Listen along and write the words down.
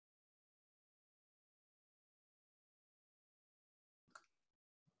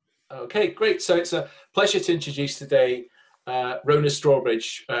Okay, great. So it's a pleasure to introduce today Rona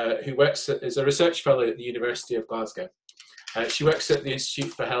Strawbridge, who works as a research fellow at the University of Glasgow. She works at the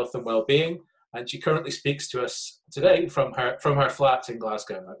Institute for Health and Wellbeing, and she currently speaks to us today from her flat in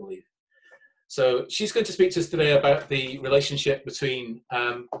Glasgow, I believe. So she's going to speak to us today about the relationship between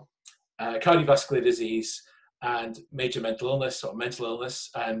cardiovascular disease and major mental illness or mental illness,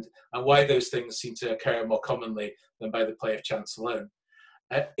 and why those things seem to occur more commonly than by the play of chance alone.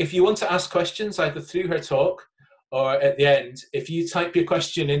 If you want to ask questions either through her talk or at the end, if you type your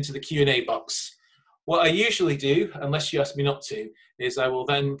question into the Q&A box. What I usually do, unless you ask me not to, is I will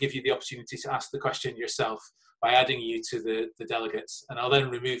then give you the opportunity to ask the question yourself by adding you to the delegates, and I'll then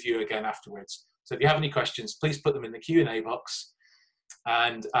remove you again afterwards. So if you have any questions, please put them in the Q&A box,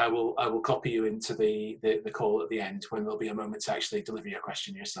 and I will copy you into the call at the end when there'll be a moment to actually deliver your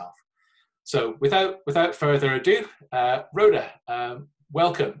question yourself. So without further ado, Rhoda,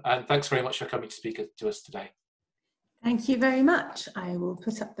 welcome, and thanks very much for coming to speak to us today. Thank you very much. I will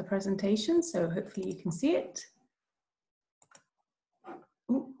put up the presentation, so hopefully you can see it.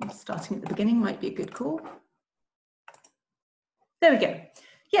 Ooh, starting at the beginning might be a good call. There we go.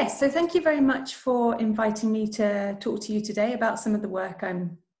 Yes, so thank you very much for inviting me to talk to you today about some of the work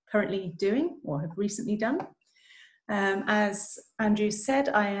I'm currently doing or have recently done. As Andrew said,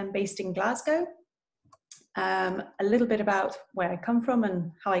 I am based in Glasgow. A little bit about where I come from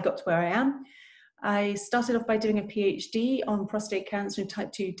and how I got to where I am. I started off by doing a PhD on prostate cancer and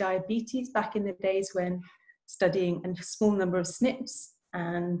type 2 diabetes back in the days when studying a small number of SNPs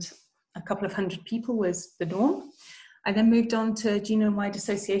and a couple of hundred people was the norm. I then moved on to genome-wide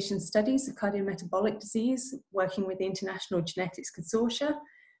association studies of cardiometabolic disease, working with the International Genetics Consortia,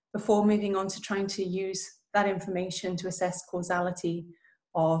 before moving on to trying to use that information to assess causality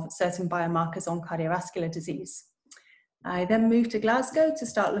of certain biomarkers on cardiovascular disease. I then moved to Glasgow to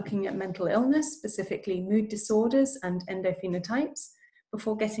start looking at mental illness, specifically mood disorders and end-phenotypes,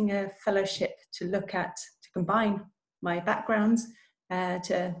 before getting a fellowship to combine my backgrounds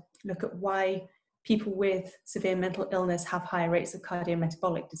to look at why people with severe mental illness have higher rates of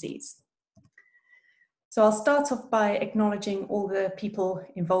cardiometabolic disease. So I'll start off by acknowledging all the people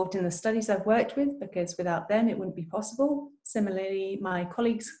involved in the studies I've worked with, because without them it wouldn't be possible. Similarly, my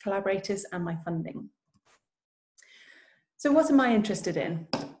colleagues, collaborators, and my funding. So what am I interested in?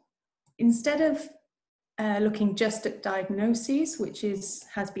 Instead of looking just at diagnoses, which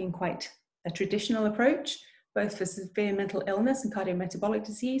has been quite a traditional approach, both for severe mental illness and cardiometabolic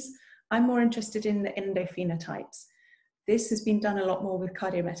disease, I'm more interested in the end-phenotypes. This has been done a lot more with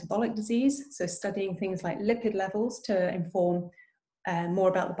cardiometabolic disease, so studying things like lipid levels to inform more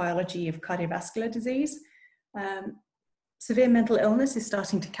about the biology of cardiovascular disease. Severe mental illness is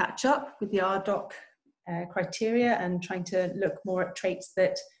starting to catch up with the RDoC criteria and trying to look more at traits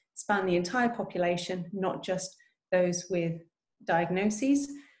that span the entire population, not just those with diagnoses,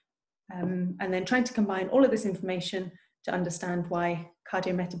 and then trying to combine all of this information to understand why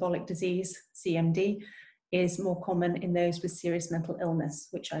cardiometabolic disease, CMD, is more common in those with serious mental illness,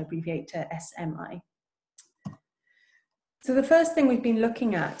 which I abbreviate to SMI. So the first thing we've been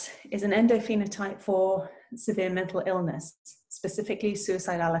looking at is an endophenotype for severe mental illness, specifically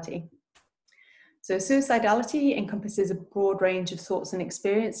suicidality. So suicidality encompasses a broad range of thoughts and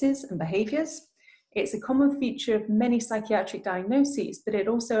experiences and behaviors. It's a common feature of many psychiatric diagnoses, but it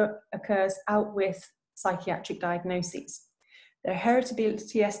also occurs out with psychiatric diagnoses. There are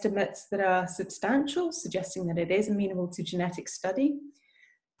heritability estimates that are substantial, suggesting that it is amenable to genetic study.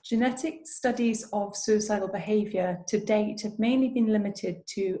 Genetic studies of suicidal behavior to date have mainly been limited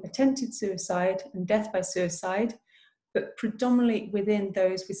to attempted suicide and death by suicide, but predominantly within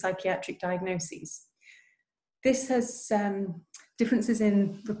those with psychiatric diagnoses. This has differences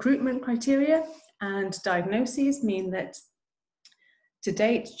in recruitment criteria, and diagnoses mean that to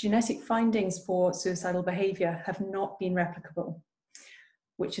date, genetic findings for suicidal behavior have not been replicable,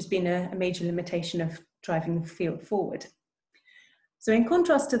 which has been a major limitation of driving the field forward. So in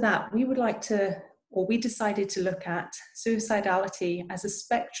contrast to that, we decided to look at suicidality as a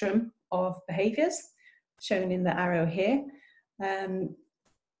spectrum of behaviors, shown in the arrow here.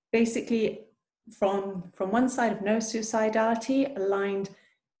 Basically, from one side of no suicidality, aligned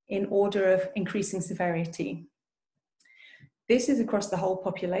in order of increasing severity. This is across the whole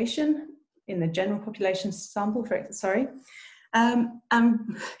population, in the general population sample,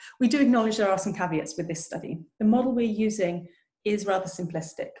 we do acknowledge there are some caveats with this study. The model we're using is rather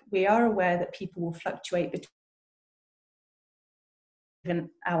simplistic. We are aware that people will fluctuate between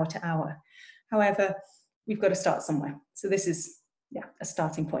hour to hour. However, we've got to start somewhere. So this is a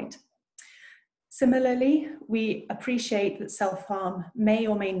starting point. Similarly, we appreciate that self-harm may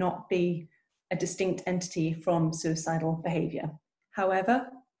or may not be a distinct entity from suicidal behaviour. However,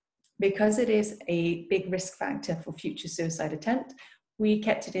 because it is a big risk factor for future suicide attempt, we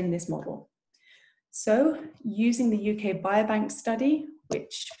kept it in this model. So, using the UK Biobank study,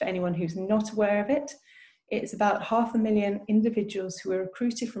 which for anyone who's not aware of it, it's about 500,000 individuals who were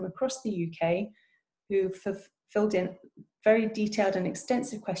recruited from across the UK who filled in very detailed and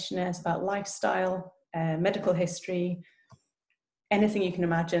extensive questionnaires about lifestyle, medical history, anything you can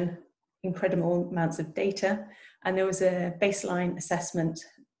imagine, incredible amounts of data. And there was a baseline assessment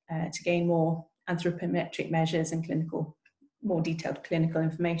to gain more anthropometric measures and more detailed clinical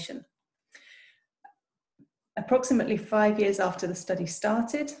information. Approximately 5 years after the study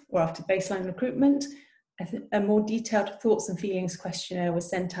started, or after baseline recruitment, a more detailed thoughts and feelings questionnaire was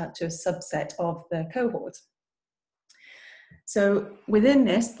sent out to a subset of the cohort. So within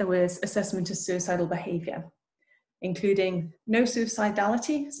this, there was assessment of suicidal behaviour, including no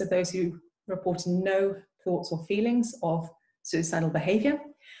suicidality, so those who reported no thoughts or feelings of suicidal behaviour.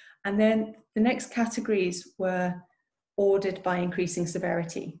 And then the next categories were ordered by increasing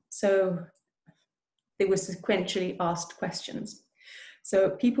severity. So they were sequentially asked questions.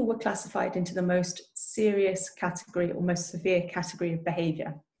 So people were classified into the most serious category or most severe category of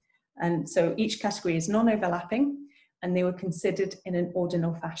behaviour. And so each category is non-overlapping, and they were considered in an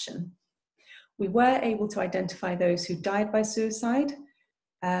ordinal fashion. We were able to identify those who died by suicide,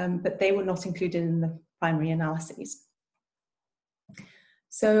 but they were not included in the primary analyses.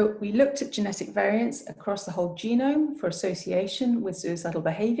 So we looked at genetic variants across the whole genome for association with suicidal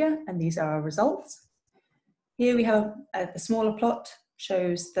behaviour, and these are our results. Here we have a smaller plot,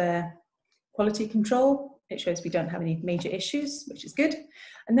 shows the quality control. It shows we don't have any major issues, which is good.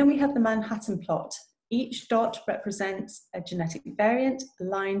 And then we have the Manhattan plot. Each dot represents a genetic variant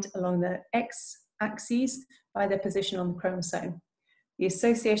aligned along the x-axis by their position on the chromosome. The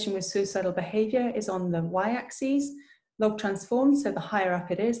association with suicidal behaviour is on the y-axis, log transformed, so the higher up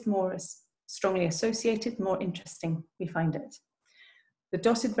it is, the more strongly associated, the more interesting we find it. The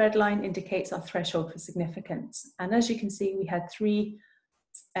dotted red line indicates our threshold for significance. And as you can see, we had three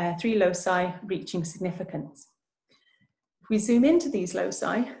loci reaching significance. If we zoom into these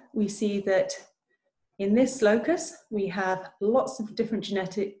loci, we see that in this locus, we have lots of different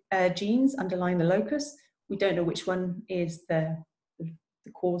genetic genes underlying the locus. We don't know which one is the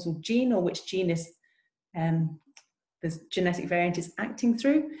causal gene or which gene is the genetic variant is acting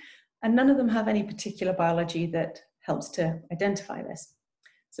through. And none of them have any particular biology that helps to identify this.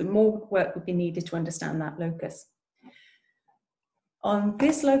 So more work would be needed to understand that locus. On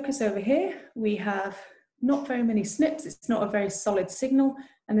this locus over here, we have not very many SNPs. It's not a very solid signal.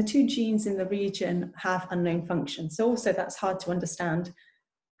 And the two genes in the region have unknown function. So also that's hard to understand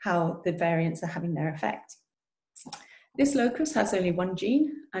how the variants are having their effect. This locus has only one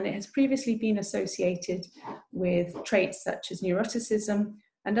gene, and it has previously been associated with traits such as neuroticism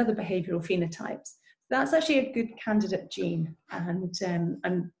and other behavioral phenotypes. That's actually a good candidate gene,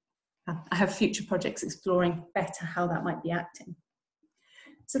 and I have future projects exploring better how that might be acting.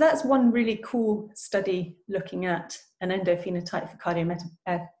 So that's one really cool study looking at an endophenotype for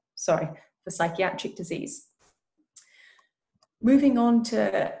for psychiatric disease. Moving on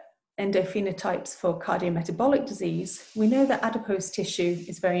to endophenotypes for cardiometabolic disease, we know that adipose tissue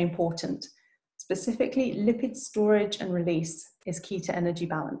is very important. Specifically, lipid storage and release is key to energy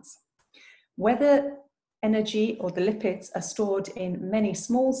balance. Whether energy or the lipids are stored in many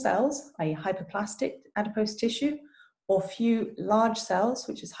small cells, i.e. hyperplastic adipose tissue, or few large cells,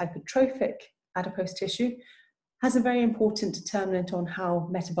 which is hypertrophic adipose tissue, has a very important determinant on how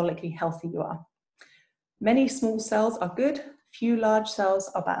metabolically healthy you are. Many small cells are good, few large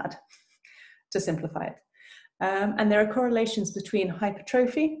cells are bad, to simplify it. And there are correlations between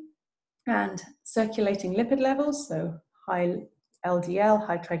hypertrophy and circulating lipid levels, so high LDL,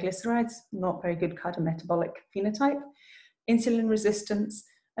 high triglycerides, not very good cardiometabolic phenotype, insulin resistance,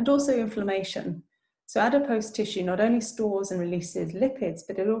 and also inflammation. So adipose tissue not only stores and releases lipids,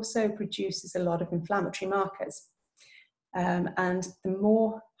 but it also produces a lot of inflammatory markers. And the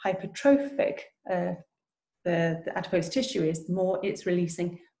more hypertrophic the adipose tissue is, the more it's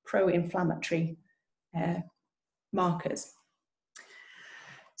releasing pro-inflammatory markers.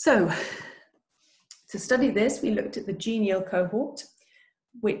 So to study this, we looked at the genial cohort,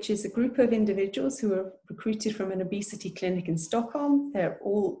 which is a group of individuals who were recruited from an obesity clinic in Stockholm. They're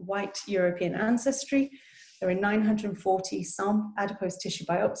all white European ancestry. There were 940 adipose tissue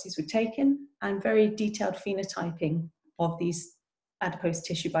biopsies were taken, and very detailed phenotyping of these adipose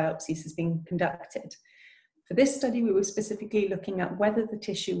tissue biopsies has been conducted. For this study, we were specifically looking at whether the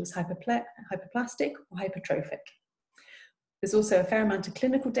tissue was hyperplastic or hypertrophic. There's also a fair amount of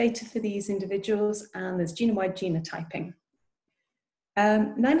clinical data for these individuals, and there's genome-wide genotyping.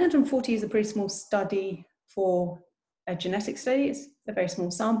 940 is a pretty small study for a genetic study. It's a very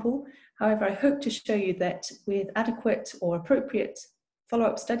small sample. However, I hope to show you that with adequate or appropriate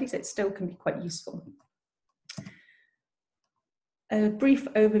follow-up studies, it still can be quite useful. A brief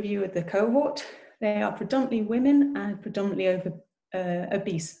overview of the cohort. They are predominantly women and predominantly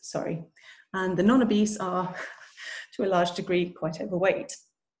obese, and the non-obese are, to a large degree, quite overweight.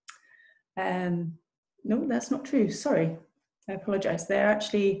 No, that's not true, sorry. I apologise. They're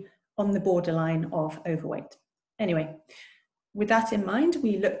actually on the borderline of overweight. Anyway, with that in mind,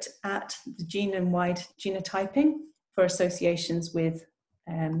 we looked at the genome-wide genotyping for associations with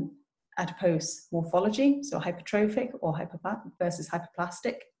adipose morphology, so hypertrophic or versus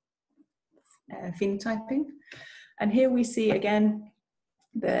hyperplastic phenotyping. And here we see again,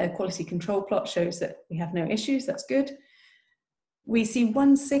 the quality control plot shows that we have no issues, that's good. We see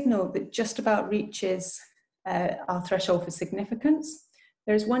one signal that just about reaches our threshold for significance.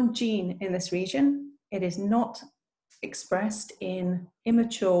 There's one gene in this region. It is not expressed in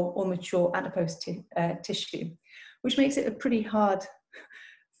immature or mature adipose tissue, which makes it a pretty hard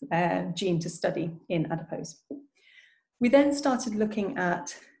gene to study in adipose. We then started looking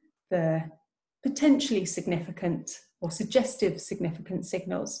at the potentially significant or suggestive significant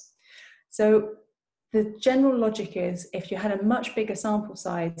signals. So the general logic is if you had a much bigger sample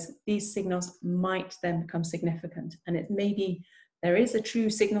size, these signals might then become significant. And it maybe there is a true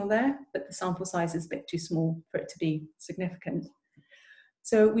signal there, but the sample size is a bit too small for it to be significant.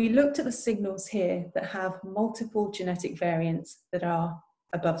 So we looked at the signals here that have multiple genetic variants that are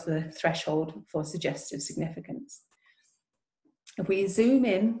above the threshold for suggestive significance. If we zoom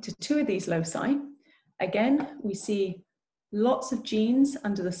in to two of these loci, again, we see lots of genes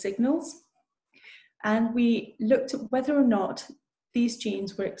under the signals. And we looked at whether or not these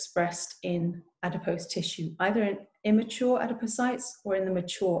genes were expressed in adipose tissue, either in immature adipocytes or in the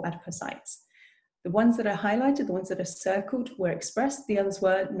mature adipocytes. The ones that are highlighted, the ones that are circled, were expressed, the others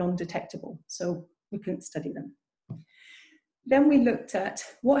were non-detectable, so we couldn't study them. Then we looked at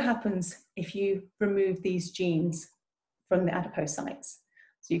what happens if you remove these genes from the adipocytes.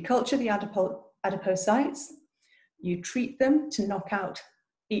 So you culture the adipocytes, you treat them to knock out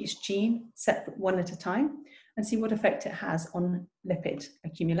each gene separate one at a time and see what effect it has on lipid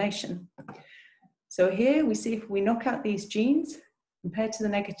accumulation. So here we see if we knock out these genes compared to the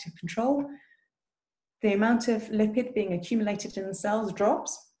negative control, the amount of lipid being accumulated in the cells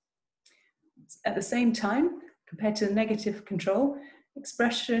drops. At the same time, compared to the negative control,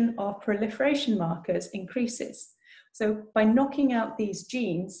 expression of proliferation markers increases. So by knocking out these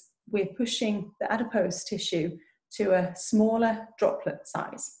genes, we're pushing the adipose tissue to a smaller droplet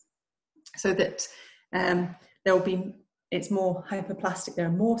size so that it's more hyperplastic. There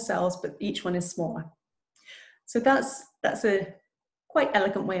are more cells, but each one is smaller. So that's a quite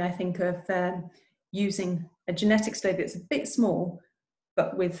elegant way, I think, of using a genetic study that's a bit small,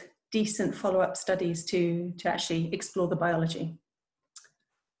 but with decent follow-up studies to actually explore the biology.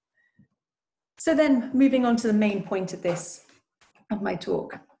 So then moving on to the main point of my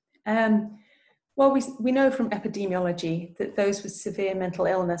talk. Well, we know from epidemiology that those with severe mental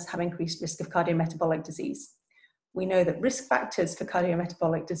illness have increased risk of cardiometabolic disease. We know that risk factors for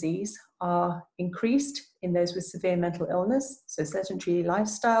cardiometabolic disease are increased in those with severe mental illness, so sedentary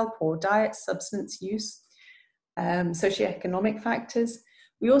lifestyle, poor diet, substance use, socioeconomic factors.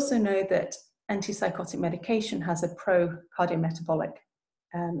 We also know that antipsychotic medication has a pro-cardiometabolic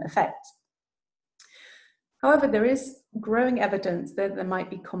effect. However, there is growing evidence that there might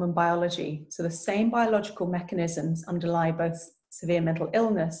be common biology. So the same biological mechanisms underlie both severe mental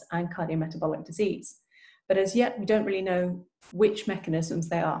illness and cardiometabolic disease. But as yet, we don't really know which mechanisms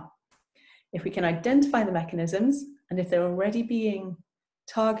they are. If we can identify the mechanisms, and if they're already being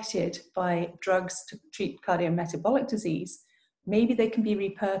targeted by drugs to treat cardiometabolic disease, maybe they can be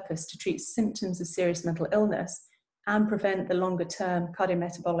repurposed to treat symptoms of serious mental illness and prevent the longer-term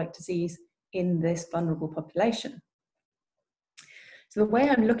cardiometabolic disease in this vulnerable population. So the way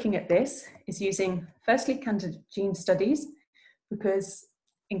I'm looking at this is using, firstly, candidate gene studies, because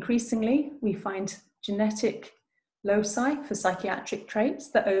increasingly we find genetic loci for psychiatric traits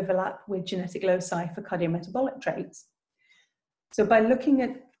that overlap with genetic loci for cardiometabolic traits. So by looking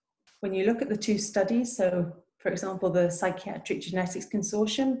at, when you look at the two studies, so for example, the Psychiatric Genetics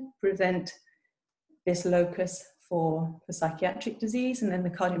Consortium present this locus for psychiatric disease, and then the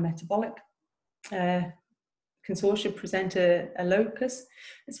cardiometabolic consortia present a locus,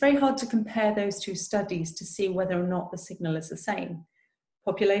 it's very hard to compare those two studies to see whether or not the signal is the same.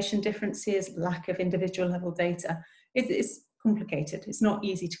 Population differences, lack of individual level data, it's complicated. It's not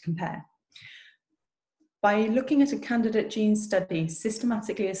easy to compare. By looking at a candidate gene study,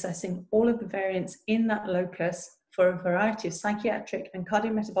 systematically assessing all of the variants in that locus for a variety of psychiatric and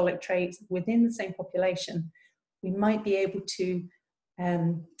cardiometabolic traits within the same population, we might be able to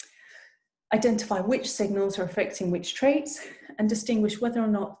identify which signals are affecting which traits and distinguish whether or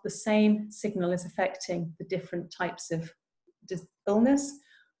not the same signal is affecting the different types of illness,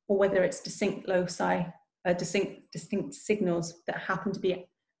 or whether it's distinct loci, distinct signals that happen to be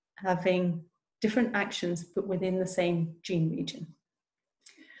having different actions but within the same gene region.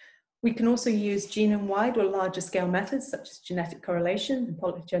 We can also use genome-wide or larger scale methods such as genetic correlation and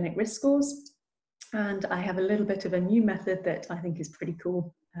polygenic risk scores. And I have a little bit of a new method that I think is pretty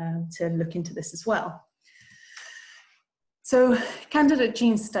cool to look into this as well. So candidate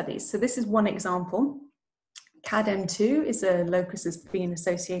gene studies. So this is one example. CADM2 is a locus that's been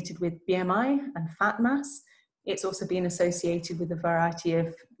associated with BMI and fat mass. It's also been associated with a variety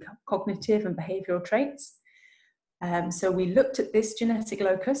of cognitive and behavioral traits. So we looked at this genetic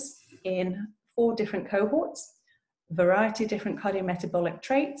locus in 4 different cohorts, a variety of different cardiometabolic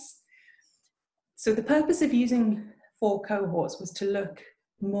traits. So the purpose of using 4 cohorts was to look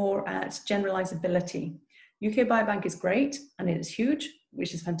more at generalizability. UK Biobank is great and it is huge,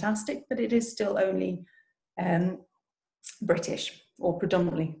 which is fantastic, but it is still only British, or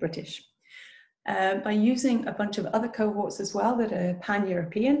predominantly British. By using a bunch of other cohorts as well that are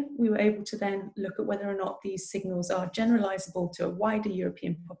pan-European, we were able to then look at whether or not these signals are generalizable to a wider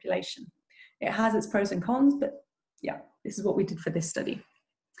European population. It has its pros and cons, but yeah, this is what we did for this study.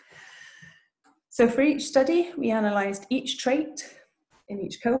 So for each study, we analysed each trait in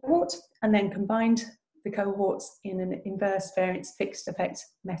each cohort and then combined the cohorts in an inverse variance fixed effect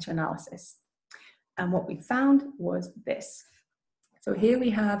meta-analysis. And what we found was this. So here we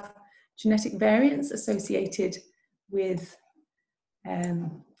have genetic variants associated with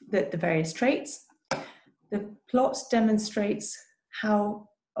the various traits. The plot demonstrates how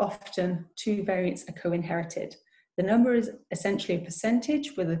often 2 variants are co-inherited. The number is essentially a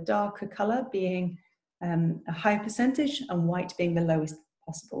percentage, with a darker colour being a high percentage and white being the lowest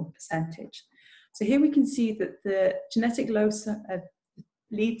possible percentage. So here we can see that the genetic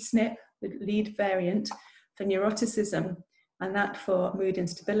lead SNP, the lead variant for neuroticism, and that for mood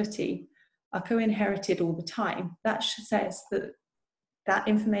instability are co-inherited all the time. That says that that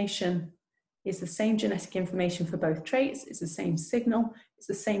information is the same genetic information for both traits, it's the same signal, it's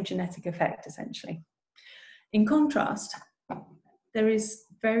the same genetic effect essentially. In contrast, there is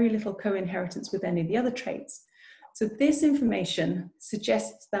very little co-inheritance with any of the other traits. So this information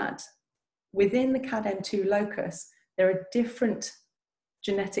suggests that within the CADM2 locus, there are different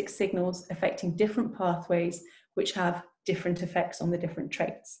genetic signals affecting different pathways which have different effects on the different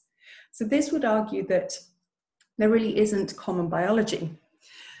traits. So this would argue that there really isn't common biology.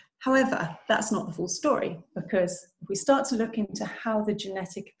 However, that's not the full story, because if we start to look into how the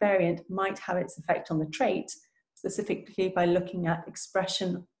genetic variant might have its effect on the trait, specifically by looking at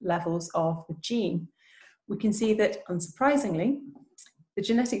expression levels of the gene, we can see that, unsurprisingly, the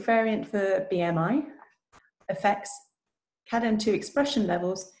genetic variant for BMI affects CADM2 expression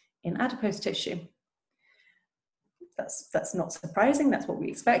levels in adipose tissue. That's not surprising, that's what we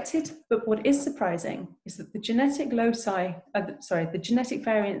expected. But what is surprising is that the genetic the genetic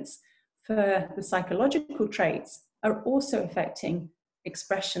variants for the psychological traits are also affecting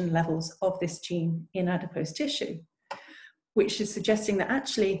expression levels of this gene in adipose tissue, which is suggesting that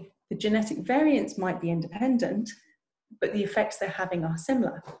actually the genetic variants might be independent, but the effects they're having are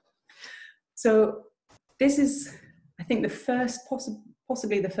similar. So this is, I think, the first,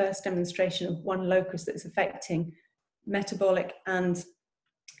 possibly the first demonstration of one locus that is affecting metabolic and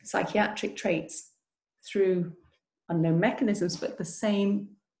psychiatric traits through unknown mechanisms, but the same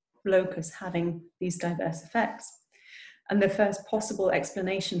locus having these diverse effects. And the first possible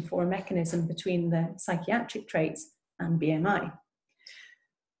explanation for a mechanism between the psychiatric traits and BMI.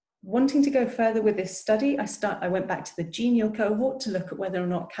 Wanting to go further with this study, I went back to the genial cohort to look at whether or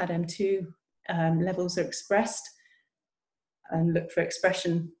not CADM2 levels are expressed and look for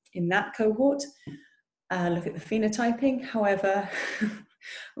expression in that cohort. Look at the phenotyping. However,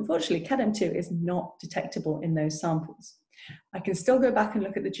 unfortunately, CADM2 is not detectable in those samples. I can still go back and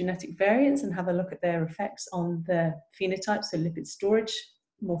look at the genetic variants and have a look at their effects on the phenotypes, so lipid storage,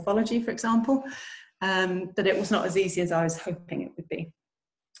 morphology, for example, but it was not as easy as I was hoping it would be.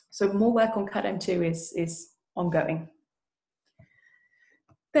 So more work on CADM2 is ongoing.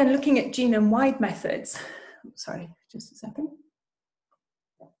 Then looking at genome-wide methods, sorry, just a second.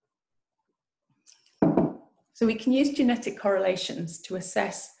 So we can use genetic correlations to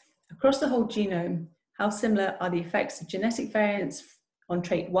assess across the whole genome how similar are the effects of genetic variants on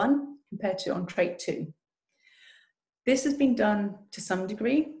trait 1 compared to on trait 2. This has been done to some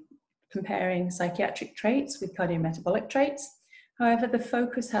degree, comparing psychiatric traits with cardiometabolic traits. However, the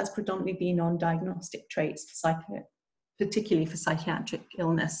focus has predominantly been on diagnostic traits, particularly for psychiatric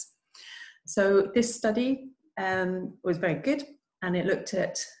illness. So this study was very good, and it looked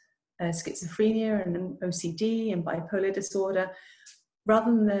at schizophrenia and OCD and bipolar disorder,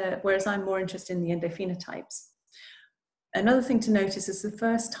 rather than whereas I'm more interested in the end-phenotypes. Another thing to notice is the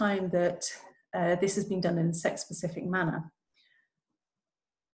first time that this has been done in a sex-specific manner.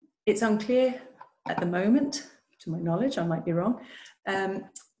 It's unclear at the moment, to my knowledge, I might be wrong,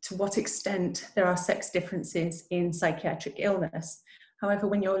 to what extent there are sex differences in psychiatric illness. However,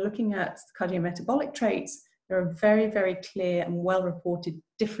 when you're looking at cardiometabolic traits, there are very, very clear and well-reported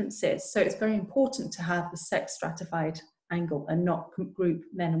differences. So it's very important to have the sex stratified angle and not group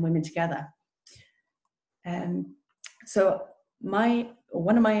men and women together. So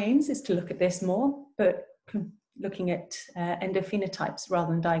one of my aims is to look at this more, but looking at end-phenotypes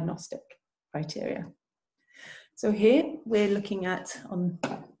rather than diagnostic criteria. So here we're looking at, on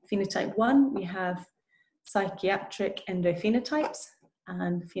phenotype 1, we have psychiatric end-phenotypes,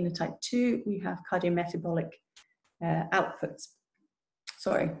 and phenotype 2, we have cardiometabolic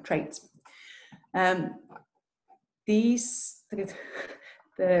traits.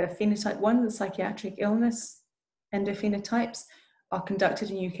 The phenotype 1, the psychiatric illness end-phenotypes, are conducted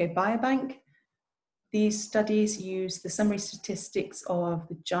in UK Biobank. These studies use the summary statistics of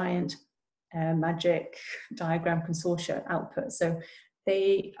the giant magic diagram consortia output. So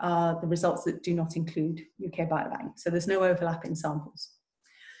they are the results that do not include UK Biobank. So there's no overlap in samples.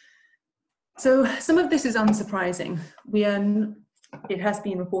 So some of this is unsurprising. It has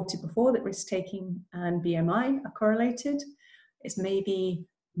been reported before that risk-taking and BMI are correlated. It's maybe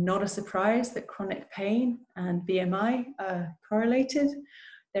not a surprise that chronic pain and BMI are correlated.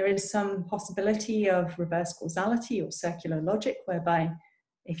 There is some possibility of reverse causality or circular logic, whereby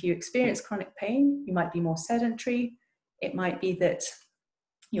if you experience chronic pain, you might be more sedentary. It might be that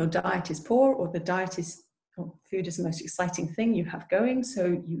your diet is poor, or food is the most exciting thing you have going,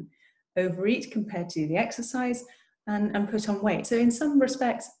 so you overeat compared to the exercise and put on weight. So in some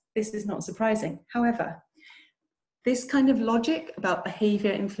respects, this is not surprising. However, this kind of logic about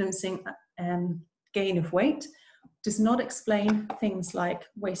behavior influencing gain of weight does not explain things like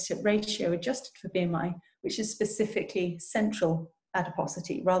waist-hip ratio adjusted for BMI, which is specifically central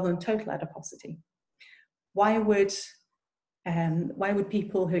adiposity rather than total adiposity. Why would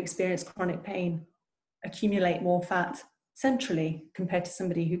people who experience chronic pain accumulate more fat centrally compared to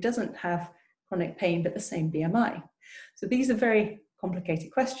somebody who doesn't have chronic pain but the same BMI? So these are very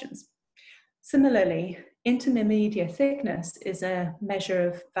complicated questions. Similarly, intermediate thickness is a measure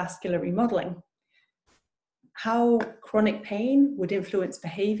of vascular remodeling. How chronic pain would influence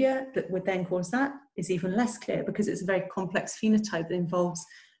behavior that would then cause that is even less clear, because it's a very complex phenotype that involves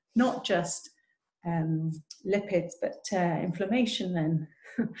not just lipids, but inflammation and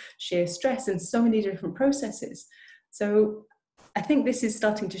shear stress and so many different processes. So I think this is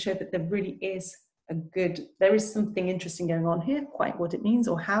starting to show that there really is there is something interesting going on here. Quite what it means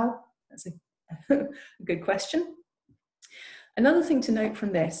or how, that's a good question. Another thing to note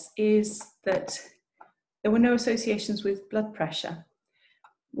from this is that there were no associations with blood pressure,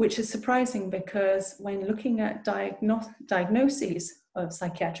 which is surprising because when looking at diagnoses of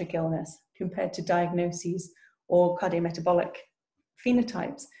psychiatric illness compared to diagnoses or cardiometabolic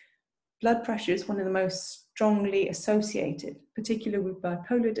phenotypes, blood pressure is one of the most strongly associated, particularly with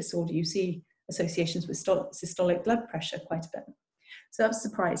bipolar disorder. You see associations with systolic blood pressure quite a bit. So that's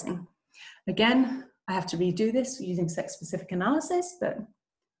surprising. Again, I have to redo this using sex-specific analysis, but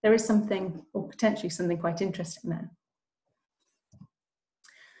there is something, or potentially something quite interesting there.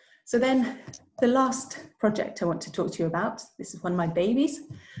 So then the last project I want to talk to you about, this is one of my babies.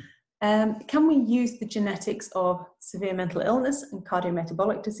 Can we use the genetics of severe mental illness and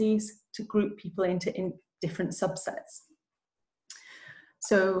cardiometabolic disease to group people into different subsets?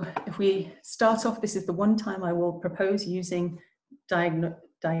 So if we start off, this is the one time I will propose using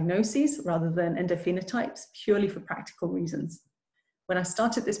diagnoses rather than end-phenotypes, purely for practical reasons. When I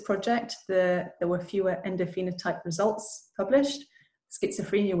started this project, there were fewer end-phenotype results published.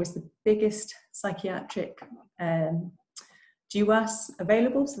 Schizophrenia was the biggest psychiatric GWAS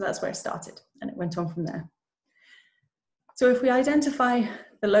available, so that's where I started, and it went on from there. So if we identify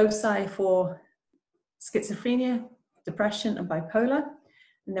the loci for schizophrenia, depression, and bipolar,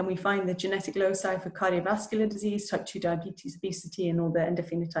 And then we find the genetic loci for cardiovascular disease, type 2 diabetes, obesity, and all the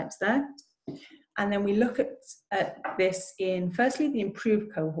end-phenotypes there. And then we look at this in, firstly, the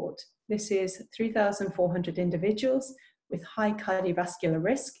improved cohort. This is 3,400 individuals with high cardiovascular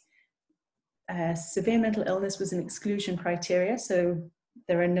risk. Severe mental illness was an exclusion criteria, so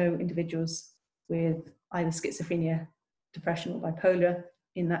there are no individuals with either schizophrenia, depression, or bipolar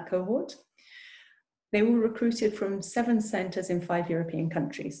in that cohort. They were recruited from 7 centres in 5 European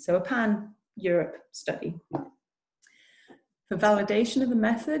countries, so a pan-Europe study. For validation of the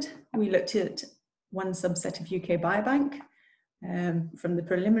method, we looked at one subset of UK Biobank from the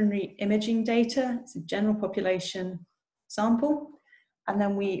preliminary imaging data. It's a general population sample. And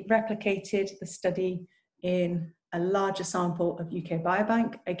then we replicated the study in a larger sample of UK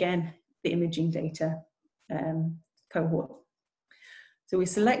Biobank, again, the imaging data cohort. So we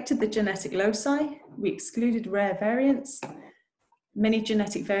selected the genetic loci, we excluded rare variants. Many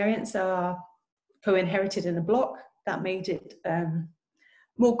genetic variants are co-inherited in a block. That made it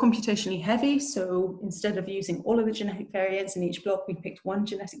more computationally heavy. So instead of using all of the genetic variants in each block, we picked one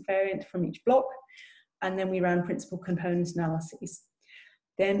genetic variant from each block, and then we ran principal component analyses.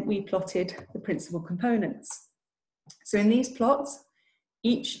 Then we plotted the principal components. So in these plots,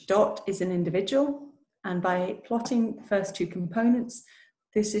 each dot is an individual, and by plotting the first 2 components,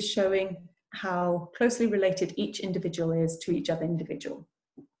 this is showing how closely related each individual is to each other individual.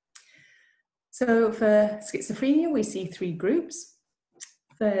 So for schizophrenia, we see 3 groups.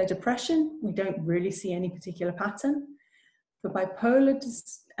 For depression, we don't really see any particular pattern. For bipolar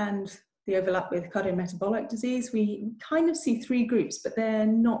and the overlap with cardiometabolic disease, we kind of see 3 groups, but they're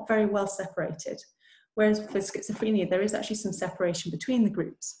not very well separated. Whereas for schizophrenia, there is actually some separation between the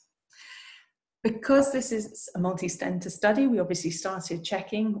groups. Because this is a multi-center study, we obviously started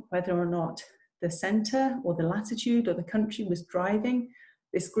checking whether or not the center or the latitude or the country was driving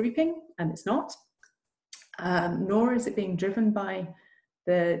this grouping, and it's not. Nor is it being driven by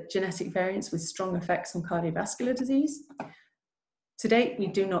the genetic variants with strong effects on cardiovascular disease. To date,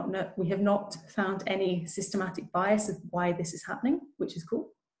 we have not found any systematic bias of why this is happening, which is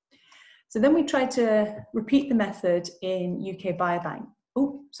cool. So then we tried to repeat the method in UK Biobank.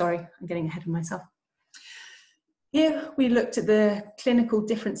 Oh, sorry, I'm getting ahead of myself. Here we looked at the clinical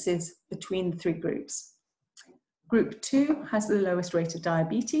differences between the 3 groups. Group 2 has the lowest rate of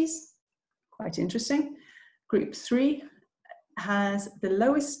diabetes, quite interesting. Group 3 has the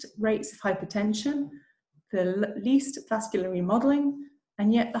lowest rates of hypertension, the least vascular remodeling,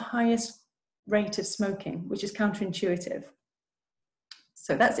 and yet the highest rate of smoking, which is counterintuitive.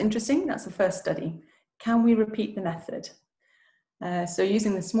 So that's interesting. That's the first study. Can we repeat the method? So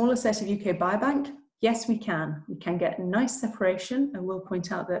using the smaller set of UK Biobank, yes, we can. We can get a nice separation. I will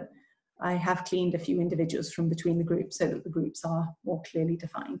point out that I have cleaned a few individuals from between the groups so that the groups are more clearly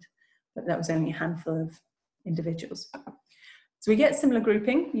defined, but that was only a handful of individuals. So we get similar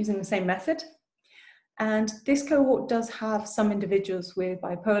grouping using the same method. And this cohort does have some individuals with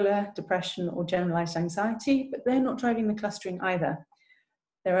bipolar, depression, or generalized anxiety, but they're not driving the clustering either.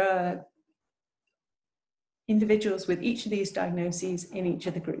 There are individuals with each of these diagnoses in each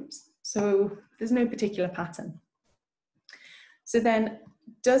of the groups. So there's no particular pattern. So then,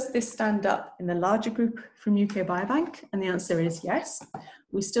 does this stand up in the larger group from UK Biobank? And the answer is yes.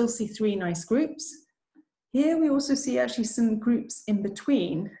 We still see 3 nice groups. Here we also see actually some groups in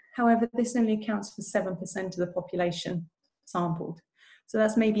between. However, this only accounts for 7% of the population sampled. So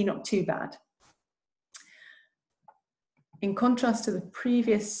that's maybe not too bad. In contrast to the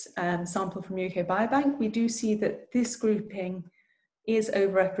previous sample from UK Biobank, we do see that this grouping is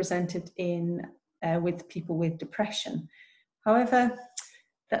overrepresented in with people with depression. However,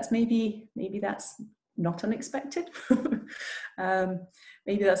 that's maybe that's not unexpected.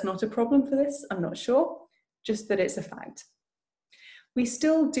 Maybe that's not a problem for this, I'm not sure, just that it's a fact. We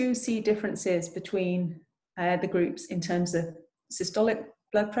still do see differences between the groups in terms of systolic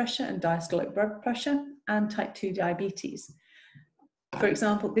blood pressure and diastolic blood pressure and type 2 diabetes. For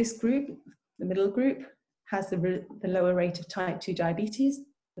example, this group, the middle group, has the lower rate of type 2 diabetes,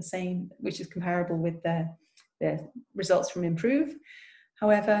 the same, which is comparable with the results from IMPROVE.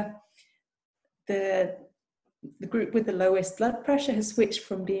 However, the group with the lowest blood pressure has switched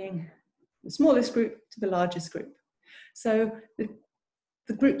from being the smallest group to the largest group. So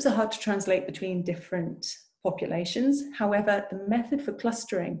the groups are hard to translate between different populations. However, the method for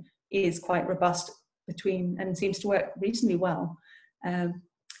clustering is quite robust between, and seems to work reasonably well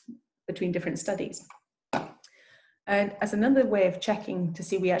between different studies. And as another way of checking to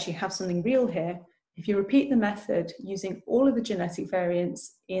see we actually have something real here, if you repeat the method using all of the genetic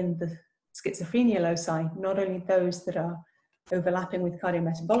variants in the schizophrenia loci, not only those that are overlapping with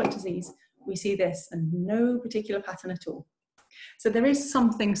cardiometabolic disease, we see this and no particular pattern at all. So there is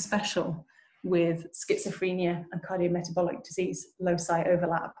something special with schizophrenia and cardiometabolic disease loci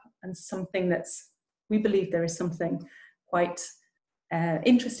overlap, and something we believe there is something quite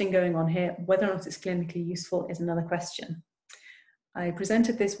interesting going on here. Whether or not it's clinically useful is another question. I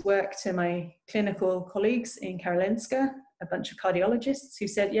presented this work to my clinical colleagues in Karolinska, a bunch of cardiologists, who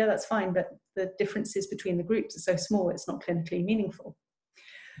said, yeah, that's fine, but the differences between the groups are so small, it's not clinically meaningful.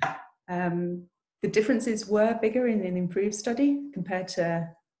 The differences were bigger in an IMPROVE study compared to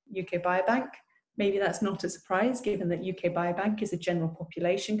UK Biobank. Maybe that's not a surprise, given that UK Biobank is a general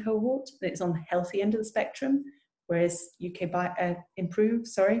population cohort, and it's on the healthy end of the spectrum, whereas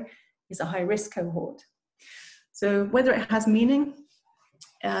IMPROVE, is a high-risk cohort. So whether it has meaning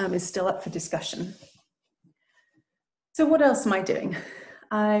is still up for discussion. So what else am I doing?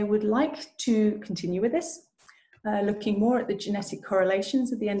 I would like to continue with this, looking more at the genetic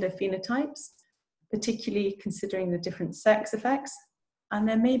correlations of the endophenotypes, particularly considering the different sex effects, and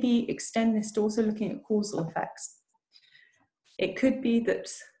then maybe extend this to also looking at causal effects. It could be that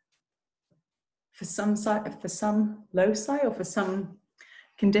for some loci or for some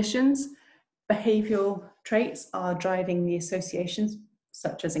conditions, behavioral traits are driving the associations,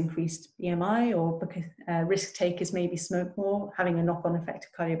 such as increased BMI, or because risk takers maybe smoke more, having a knock-on effect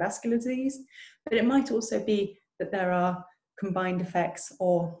of cardiovascular disease. But it might also be that there are combined effects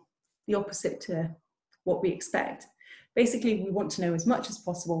or the opposite to what we expect. Basically, we want to know as much as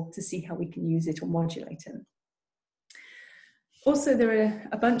possible to see how we can use it or modulate it. Also, there are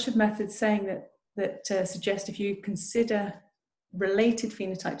a bunch of methods saying that suggest if you consider related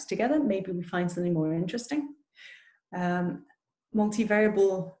phenotypes together, maybe we find something more interesting.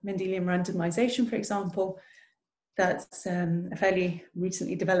 Multivariable Mendelian randomization, for example, that's a fairly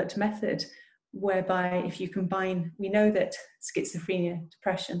recently developed method whereby if you combine, we know that schizophrenia,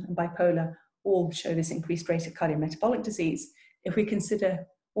 depression, and bipolar all show this increased rate of cardiometabolic disease. If we consider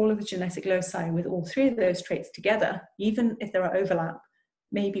all of the genetic loci with all three of those traits together, even if there are overlap,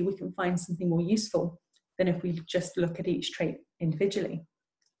 maybe we can find something more useful than if we just look at each trait individually.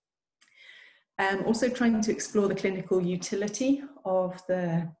 Also trying to explore the clinical utility of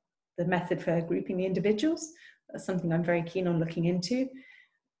the method for grouping the individuals. That's something I'm very keen on looking into.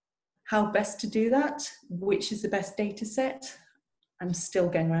 How best to do that? Which is the best data set? I'm still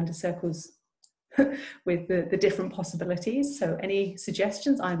going around in circles with the different possibilities. So any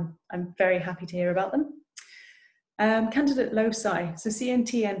suggestions, I'm very happy to hear about them. Candidate loci. So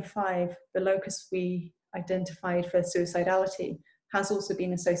CNTN5, the locus we identified for suicidality, has also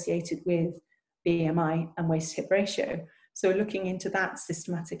been associated with BMI and waist-hip ratio. So looking into that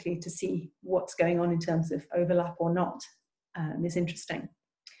systematically to see what's going on in terms of overlap or not is interesting.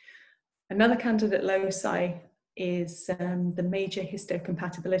 Another candidate loci is the major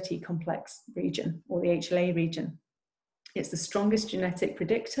histocompatibility complex region, or the HLA region. It's the strongest genetic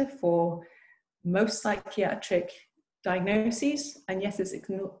predictor for most psychiatric diagnoses, and yes,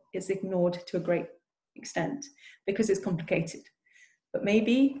 it's ignored to a great extent because it's complicated. But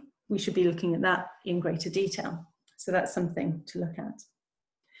maybe we should be looking at that in greater detail. So that's something to look at.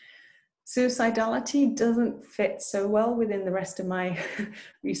 Suicidality doesn't fit so well within the rest of my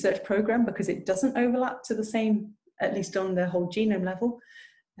research program because it doesn't overlap to the same, at least on the whole genome level,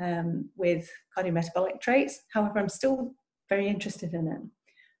 with cardiometabolic traits. However, I'm still very interested in it.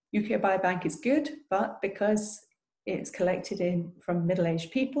 UK Biobank is good, but because it's collected from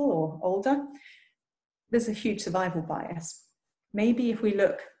middle-aged people or older, there's a huge survival bias. Maybe if we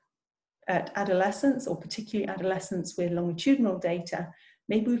look at adolescents, or particularly adolescents with longitudinal data,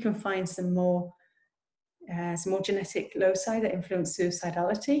 maybe we can find some more genetic loci that influence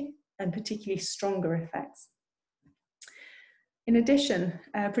suicidality, and particularly stronger effects. In addition,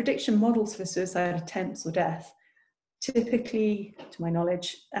 prediction models for suicide attempts or death typically, to my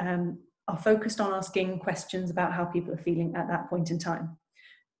knowledge, are focused on asking questions about how people are feeling at that point in time.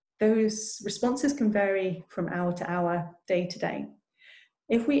 Those responses can vary from hour to hour, day to day.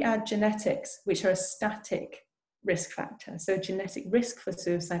 If we add genetics, which are a static risk factor, so genetic risk for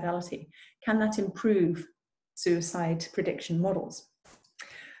suicidality, can that improve suicide prediction models?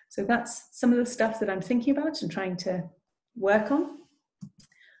 So that's some of the stuff that I'm thinking about and trying to work on.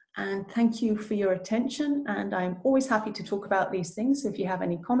 And thank you for your attention. And I'm always happy to talk about these things. So if you have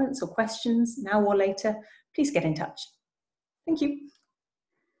any comments or questions now or later, please get in touch. Thank you.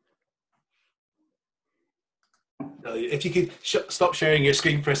 If you could stop sharing your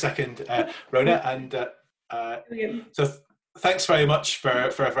screen for a second, Rona, and so thanks very much for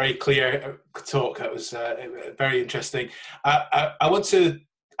a very clear talk. That was very interesting. I want to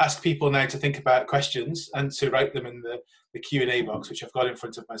ask people now to think about questions and to write them in the Q&A box, which I've got in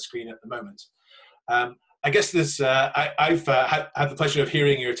front of my screen at the moment. I guess there's, I've had the pleasure of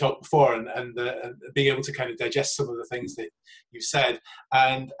hearing your talk before and being able to kind of digest some of the things that you said.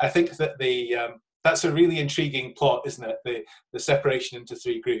 And I think that that's a really intriguing plot, isn't it? The separation into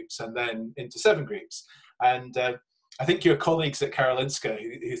 3 groups and then into 7 groups. And I think your colleagues at Karolinska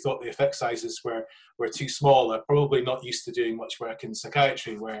who thought the effect sizes were too small are probably not used to doing much work in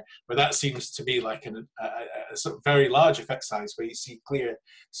psychiatry, where that seems to be like a sort of very large effect size where you see clear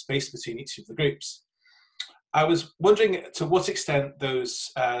space between each of the groups. I was wondering to what extent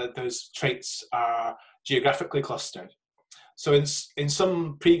those traits are geographically clustered. So in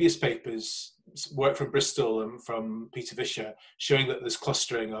some previous papers, work from Bristol and from Peter Vischer, showing that there's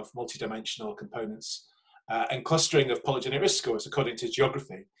clustering of multidimensional components and clustering of polygenic risk scores according to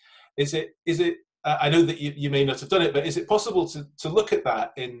geography. Is it? I know that you may not have done it, but is it possible to look at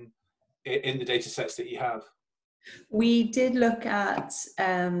that in the data sets that you have? We did look at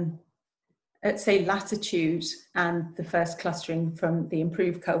say latitude and the first clustering from the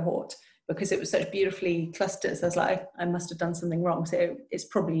improved cohort, because it was such beautifully clustered. So I was like, I must have done something wrong. So it's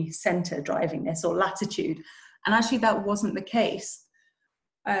probably center driving this, or latitude. And actually that wasn't the case.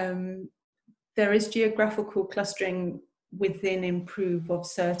 There is geographical clustering within improve of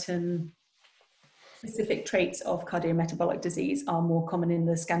certain specific traits of cardiometabolic disease are more common in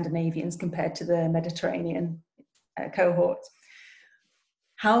the Scandinavians compared to the Mediterranean cohort.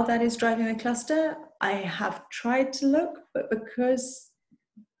 How that is driving the cluster, I have tried to look, but because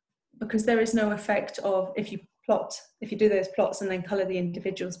there is no effect of, if you do those plots and then color the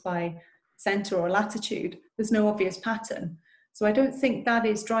individuals by center or latitude, there's no obvious pattern. So I don't think that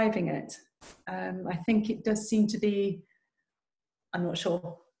is driving it. I think it does seem to be, I'm not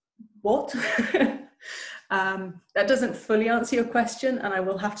sure what. That doesn't fully answer your question, and I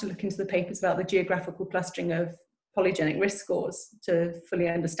will have to look into the papers about the geographical clustering of polygenic risk scores to fully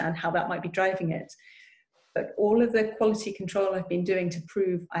understand how that might be driving it. But all of the quality control I've been doing to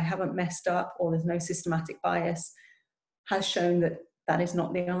prove I haven't messed up or there's no systematic bias has shown that that is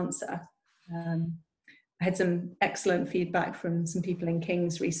not the answer. I had some excellent feedback from some people in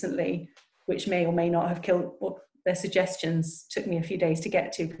King's recently, which may or may not have killed, well, their suggestions took me a few days to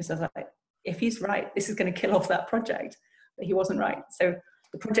get to, because I was like, if he's right, this is going to kill off that project. But he wasn't right. So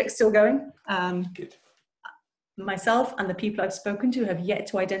the project's still going. Good. Myself and the people I've spoken to have yet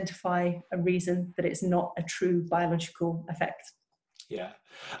to identify a reason that it's not a true biological effect. Yeah,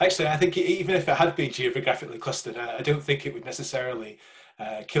 actually, I think even if it had been geographically clustered, I don't think it would necessarily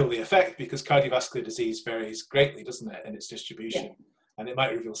kill the effect, because cardiovascular disease varies greatly, doesn't it, in its distribution, yeah. And it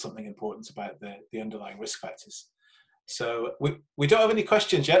might reveal something important about the underlying risk factors. So we don't have any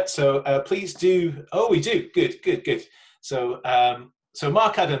questions yet, so please do. Oh, we do. Good. So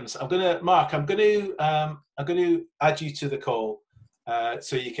Mark Adams, I'm going to add you to the call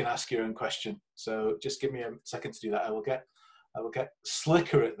so you can ask your own question. So just give me a second to do that. I will get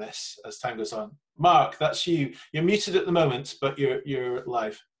slicker at this as time goes on. Mark, that's you. You're muted at the moment, but you're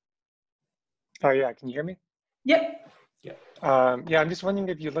live. Oh yeah, can you hear me? Yep. Yeah. Yeah, I'm just wondering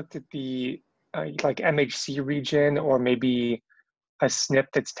if you looked at the like MHC region, or maybe a SNP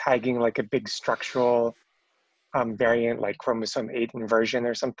that's tagging like a big structural variant, like chromosome 8 inversion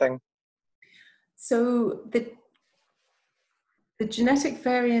or something. So the genetic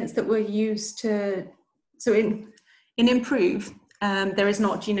variants that were used to, so in IMPROVE, there is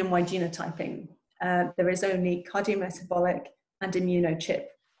not genome-wide genotyping. There is only cardiometabolic and immunochip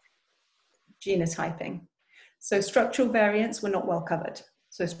genotyping. So structural variants were not well covered.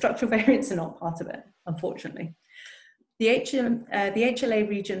 So structural variants are not part of it, unfortunately. The HLA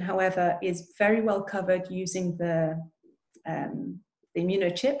region, however, is very well covered using the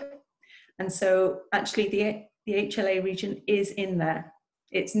immunochip. And so actually the HLA region is in there.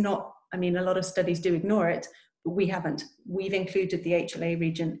 It's not, I mean, a lot of studies do ignore it, but we haven't. We've included the HLA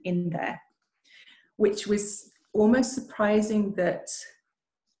region in there, which was almost surprising that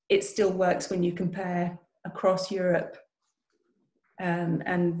it still works when you compare across Europe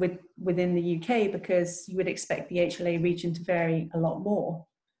and within the UK, because you would expect the HLA region to vary a lot more.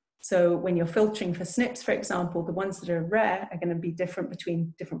 So when you're filtering for SNPs, for example, the ones that are rare are going to be different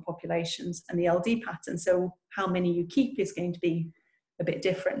between different populations, and the LD pattern, so how many you keep is going to be a bit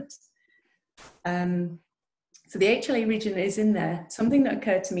different. So the HLA region is in there. Something that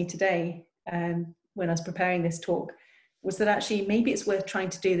occurred to me today when I was preparing this talk was that actually maybe it's worth trying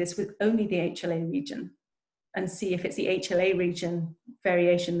to do this with only the HLA region and see if it's the HLA region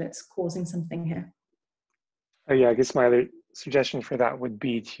variation that's causing something here. Oh yeah, I guess my other suggestion for that would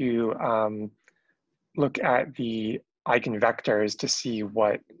be to look at the eigenvectors to see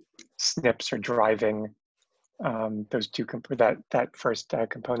what SNPs are driving those two that first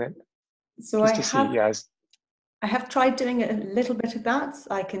component. So just to see, yes. I have tried doing a little bit of that.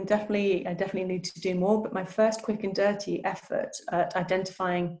 I definitely need to do more, but my first quick and dirty effort at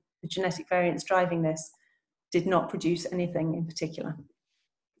identifying the genetic variants driving this did not produce anything in particular.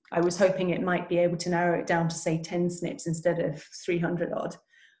 I was hoping it might be able to narrow it down to say 10 SNPs instead of 300 odd,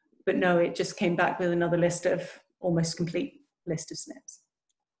 but no, it just came back with another almost complete list of SNPs.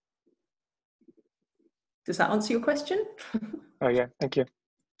 Does that answer your question? Oh yeah, thank you.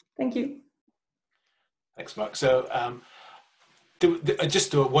 Thank you. Thanks, Mark. So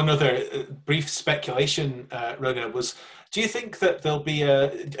just one other brief speculation, Rona, was, do you think that there'll be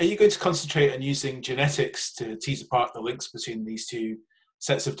are you going to concentrate on using genetics to tease apart the links between these two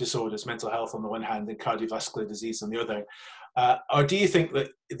sets of disorders, mental health on the one hand and cardiovascular disease on the other? Or do you think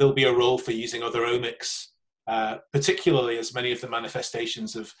that there'll be a role for using other omics, particularly as many of the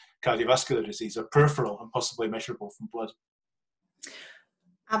manifestations of cardiovascular disease are peripheral and possibly measurable from blood?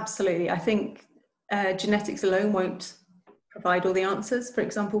 Absolutely. I think genetics alone won't provide all the answers. For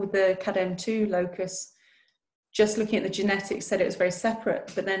example, with the CADM2 locus, just looking at the genetics said it was very separate,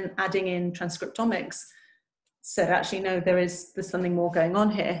 but then adding in transcriptomics said, actually, no, there's something more going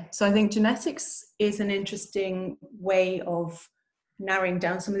on here. So I think genetics is an interesting way of narrowing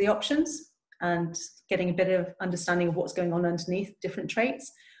down some of the options and getting a bit of understanding of what's going on underneath different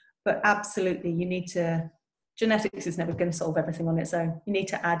traits. But absolutely, genetics is never going to solve everything on its own. You need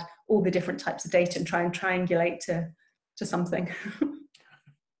to add all the different types of data and try and triangulate to something.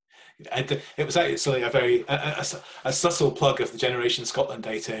 It was actually a subtle plug of the Generation Scotland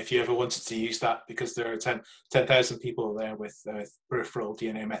data if you ever wanted to use that, because there are 10,000 people there with peripheral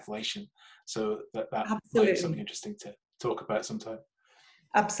DNA methylation. So that might be something interesting to talk about sometime.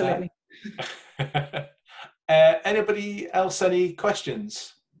 Absolutely. Anybody else, any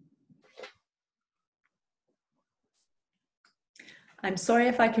questions? I'm sorry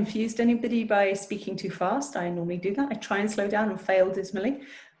if I confused anybody by speaking too fast. I normally do that. I try and slow down and fail dismally.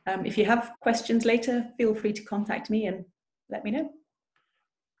 If you have questions later, feel free to contact me and let me know.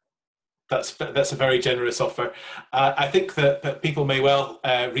 That's a very generous offer. I think that people may well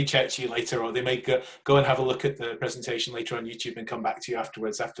reach out to you later, or they may go and have a look at the presentation later on YouTube and come back to you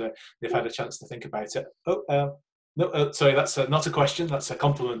afterwards after they've had a chance to think about it. No, sorry, that's not a question, that's a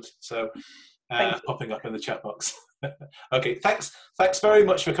compliment. So popping up in the chat box. Okay, thanks very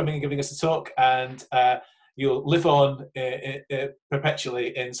much for coming and giving us a talk, and you'll live on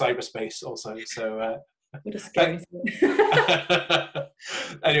perpetually in cyberspace also. So what a scary thing.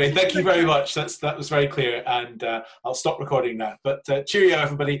 Anyway, thank you very much. That was very clear, and I'll stop recording now. But cheerio,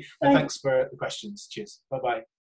 everybody, and thanks for the questions. Cheers. Bye-bye.